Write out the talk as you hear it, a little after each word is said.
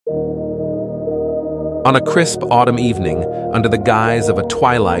On a crisp autumn evening, under the guise of a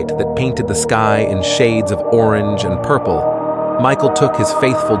twilight that painted the sky in shades of orange and purple, Michael took his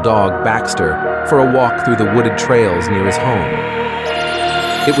faithful dog, Baxter, for a walk through the wooded trails near his home.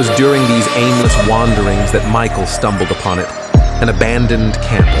 It was during these aimless wanderings that Michael stumbled upon it, an abandoned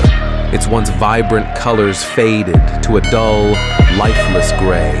camper, its once vibrant colors faded to a dull, lifeless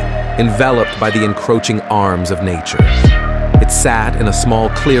gray, enveloped by the encroaching arms of nature. It sat in a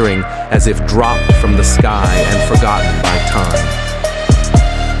small clearing as if dropped from the sky and forgotten by time.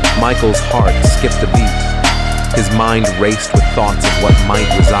 Michael's heart skipped a beat. His mind raced with thoughts of what might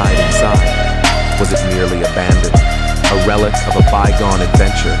reside inside. Was it merely abandoned, a relic of a bygone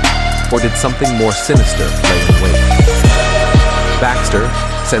adventure, or did something more sinister lay in wait? Baxter,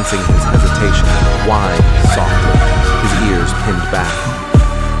 sensing his hesitation, whined softly, his ears pinned back.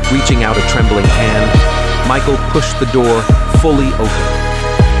 Reaching out a trembling hand, Michael pushed the door fully open.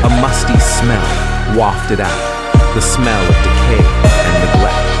 A musty smell wafted out, the smell of decay and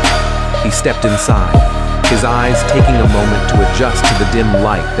neglect. He stepped inside, his eyes taking a moment to adjust to the dim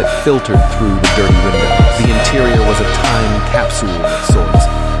light that filtered through the dirty windows. The interior was a time capsule of sorts,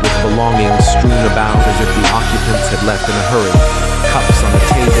 with belongings strewn about as if the occupants had left in a hurry. Cups on a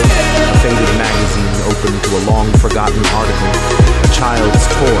table, a faded magazine open to a long-forgotten article, a child's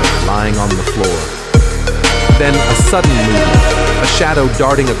toy lying on the floor. Then a sudden movement, a shadow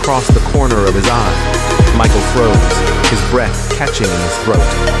darting across the corner of his eye. Michael froze, his breath catching in his throat.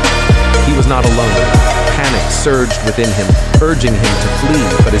 He was not alone. Panic surged within him, urging him to flee,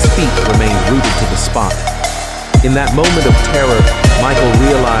 but his feet remained rooted to the spot. In that moment of terror, Michael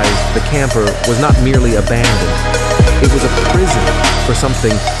realized the camper was not merely abandoned. It was a prison for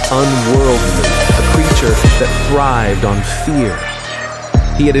something unworldly, a creature that thrived on fear.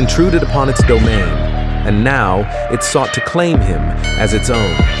 He had intruded upon its domain, and now it sought to claim him as its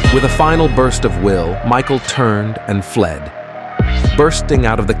own. With a final burst of will, Michael turned and fled, bursting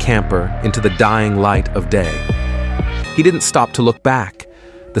out of the camper into the dying light of day. He didn't stop to look back,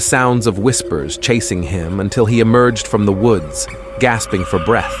 the sounds of whispers chasing him until he emerged from the woods, gasping for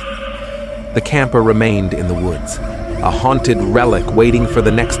breath. The camper remained in the woods, a haunted relic waiting for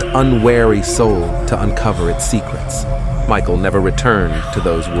the next unwary soul to uncover its secrets. Michael never returned to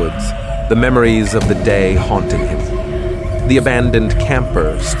those woods, the memories of the day haunting him. The abandoned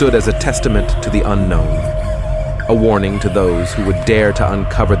camper stood as a testament to the unknown, a warning to those who would dare to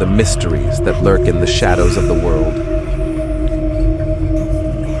uncover the mysteries that lurk in the shadows of the world.